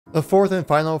The fourth and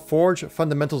final Forge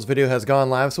Fundamentals video has gone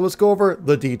live, so let's go over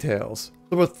the details.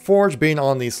 So with Forge being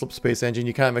on the Slipspace engine,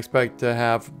 you kind of expect to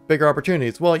have bigger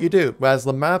opportunities. Well, you do, as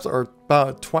the maps are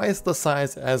about twice the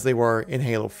size as they were in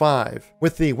Halo 5.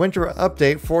 With the winter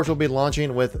update, Forge will be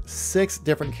launching with 6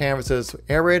 different canvases: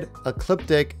 Arid,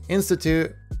 Ecliptic,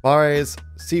 Institute, Bares,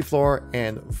 Seafloor,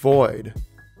 and Void.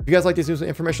 If you guys like these news and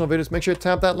informational videos, make sure to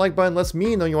tap that like button. Lets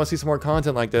me know you want to see some more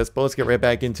content like this, but let's get right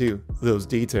back into those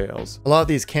details. A lot of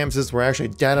these canvases were actually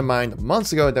data mined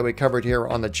months ago that we covered here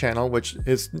on the channel, which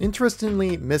is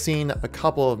interestingly missing a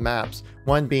couple of maps.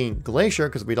 One being Glacier,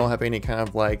 because we don't have any kind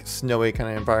of like snowy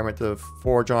kind of environment to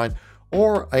forge on,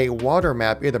 or a water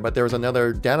map either, but there was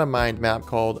another data mined map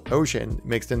called Ocean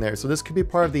mixed in there. So this could be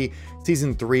part of the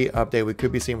Season 3 update we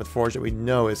could be seeing with Forge that we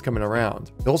know is coming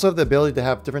around. You also have the ability to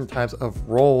have different types of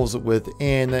roles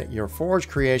within your Forge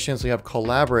creation. So you have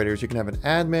collaborators, you can have an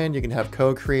admin, you can have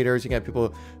co-creators, you can have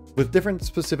people with different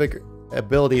specific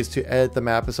abilities to edit the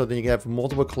map, and so then you can have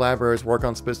multiple collaborators work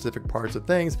on specific parts of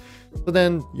things. So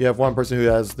then you have one person who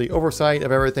has the oversight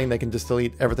of everything, they can just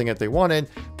delete everything if they wanted,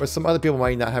 but some other people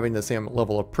might not having the same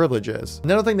level of privileges.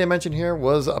 Another thing they mentioned here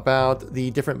was about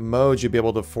the different modes you'll be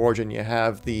able to forge, and you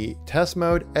have the test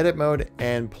mode, edit mode,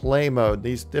 and play mode.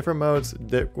 These different modes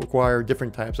that require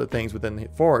different types of things within the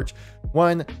Forge.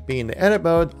 One being the edit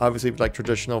mode, obviously like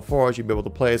traditional Forge, you'd be able to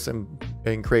place and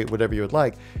create whatever you would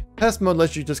like. Test mode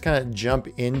lets you just kind of jump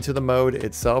into the mode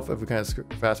itself. If we kind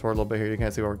of fast forward a little bit here, you can kind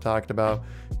of see what we're talking about.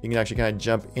 You can actually kind of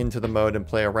jump into the mode and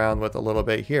play around with a little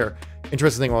bit here.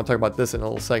 Interesting thing, I want to talk about this in a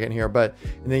little second here, but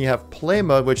and then you have play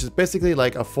mode, which is basically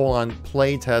like a full-on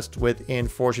play test within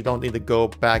Forge. You don't need to go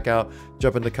back out,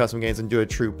 jump into custom games and do a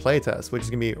true play test, which is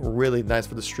gonna be really nice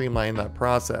for the streamlining that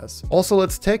process. Also,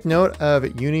 let's take note of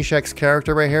Unishek's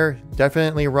character right here.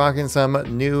 Definitely rocking some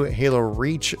new Halo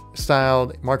Reach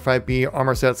styled Mark 5B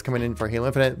armor sets coming in for Halo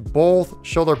Infinite. Both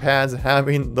shoulder pads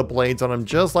having the blades on them,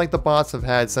 just like the bots have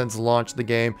had since launch of the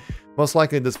game. Most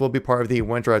likely this will be part of the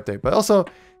winter update, but also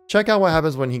check out what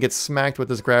happens when he gets smacked with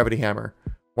this gravity hammer.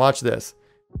 Watch this.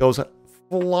 Goes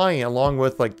flying along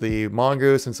with like the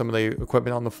mongoose and some of the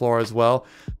equipment on the floor as well.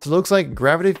 So it looks like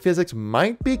gravity physics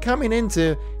might be coming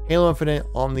into Halo Infinite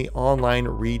on the online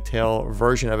retail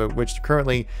version of it, which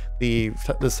currently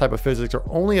this type of physics are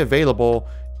only available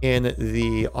in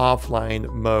the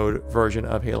offline mode version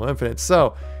of Halo Infinite.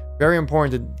 So very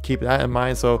important to keep that in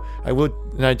mind. So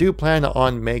I do plan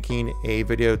on making a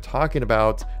video talking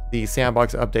about the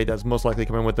sandbox update that's most likely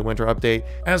coming with the winter update,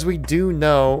 as we do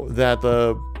know that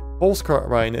the Pulse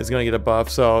Carbine is going to get a buff,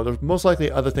 so there's most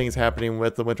likely other things happening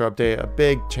with the winter update, a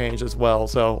big change as well.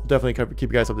 So definitely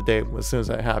keep you guys up to date as soon as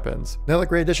that happens. Another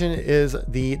great addition is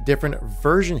the different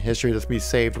version history that's be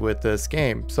saved with this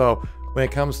game. So when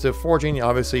it comes to forging,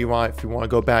 obviously if you want to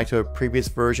go back to a previous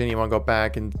version, you want to go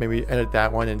back and maybe edit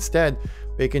that one instead.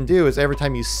 What you can do is every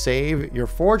time you save your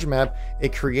Forge map,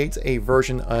 it creates a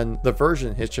version on the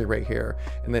version history right here.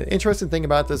 And the interesting thing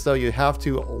about this though, you have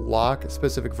to lock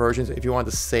specific versions if you want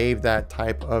to save that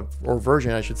type of, or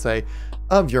version I should say,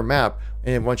 of your map.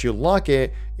 And once you lock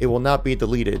it, it will not be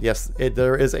deleted. Yes,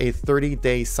 there is a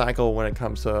 30-day cycle when it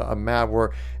comes to a map,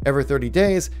 where every 30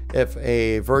 days, if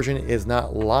a version is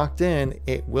not locked in,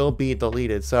 it will be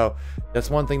deleted. So that's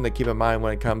one thing to keep in mind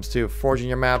when it comes to forging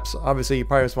your maps. Obviously, you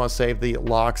probably just want to save the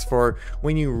locks for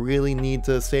when you really need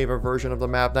to save a version of the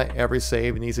map. Not every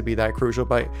save needs to be that crucial,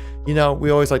 but you know, we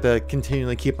always like to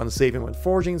continually keep on saving when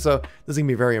forging, so this is going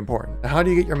to be very important. Now, how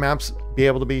do you get your maps be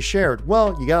able to be shared?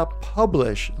 Well, you got to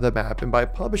publish the map, and by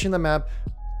publishing the map,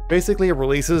 basically it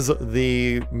releases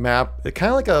the map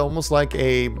kind of like almost like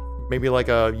maybe like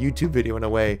a YouTube video in a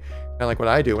way, kind of like what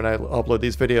I do when I upload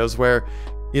these videos, where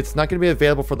it's not going to be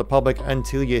available for the public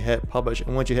until you hit publish.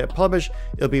 And once you hit publish,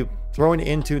 it'll be thrown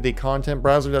into the content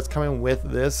browser that's coming with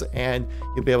this, and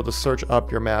you'll be able to search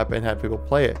up your map and have people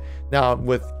play it. Now,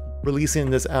 with releasing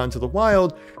this out into the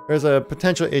wild, there's a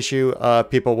potential issue of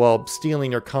people,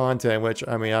 stealing your content, which,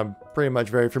 I mean, I'm pretty much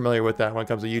very familiar with that when it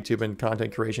comes to YouTube and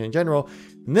content creation in general.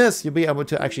 In this, you'll be able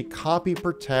to actually copy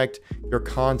protect your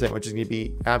content, which is going to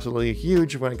be absolutely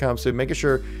huge when it comes to making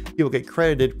sure people get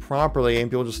credited properly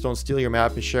and people just don't steal your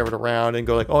map and share it around and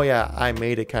go like, oh yeah, I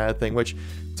made it kind of thing, which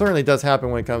certainly does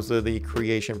happen when it comes to the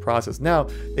creation process. Now,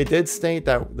 they did state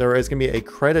that there is going to be a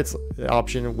credits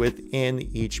option within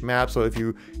each map. So if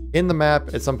you in the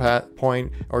map at some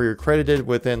point, or you're credited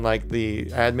within like the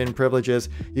admin privileges,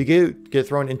 you get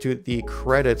thrown into the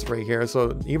credits right here.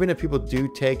 So even if people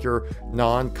do take your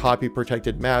non-copy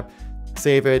protected map,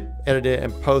 save it, edit it,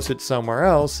 and post it somewhere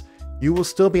else, you will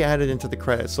still be added into the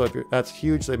credits. So that's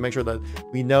huge. So make sure that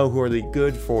we know who are the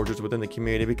good forgers within the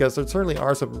community, because there certainly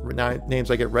are some names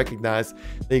that get recognized.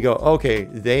 They go, okay,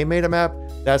 they made a map.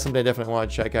 That's something I definitely want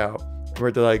to check out.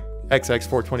 Where they're like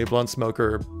XX420 Blunt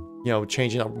Smoker, you know,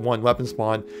 changing up one weapon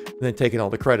spawn and then taking all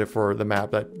the credit for the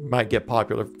map that might get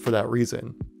popular for that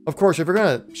reason. Of course, if you're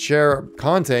going to share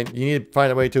content, you need to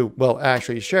find a way to, well,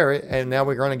 actually share it. And now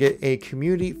we're going to get a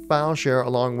community file share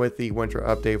along with the winter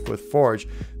update with Forge.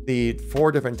 The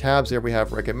 4 different tabs here we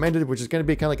have recommended, which is going to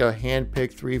be kind of like a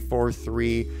hand-picked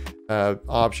 3-4-3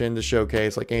 option to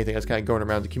showcase like anything that's kind of going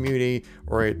around the community,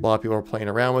 or a lot of people are playing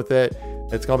around with it.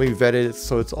 It's going to be vetted,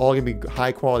 so it's all going to be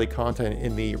high quality content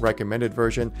in the recommended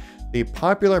version. The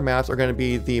popular maps are going to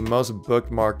be the most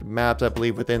bookmarked maps, I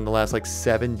believe, within the last like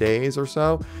 7 days or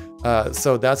so.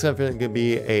 So that's going to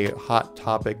be a hot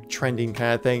topic, trending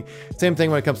kind of thing. Same thing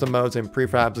when it comes to modes and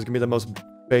prefabs. It's going to be the most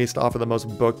based off of the most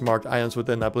bookmarked items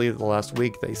within, I believe, the last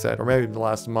week, they said, or maybe the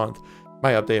last month.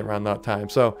 Might update around that time.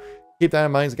 So keep that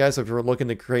in mind, guys. If you're looking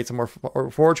to create some more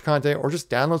Forge content or just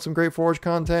download some great Forge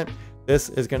content, this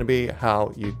is going to be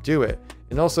how you do it.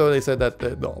 And also they said that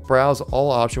the browse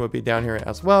all option would be down here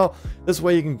as well. This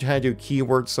way you can kind of do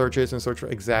keyword searches and search for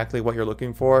exactly what you're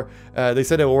looking for. They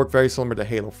said it will work very similar to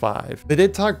Halo 5. They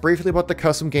did talk briefly about the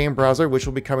custom game browser, which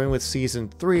will be coming with Season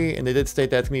 3, and they did state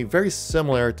that it's going to be very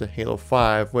similar to Halo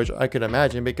 5, which I could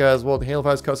imagine because, well, Halo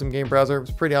 5's custom game browser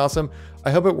was pretty awesome.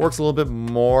 I hope it works a little bit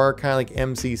more kind of like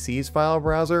MCC's file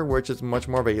browser, which is much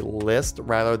more of a list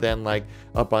rather than like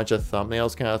a bunch of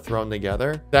thumbnails kind of thrown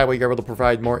together. That way you're able to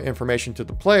provide more information to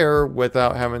the player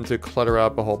without having to clutter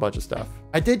up a whole bunch of stuff.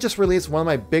 I did just release one of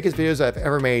my biggest videos I've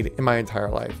ever made in my entire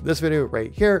life. This video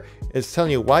right here is telling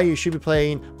you why you should be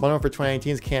playing Modern Warfare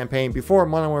 2019's campaign before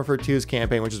Modern Warfare 2's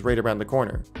campaign, which is right around the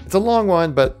corner. It's a long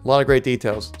one, but a lot of great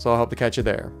details, so I hope to catch you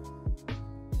there.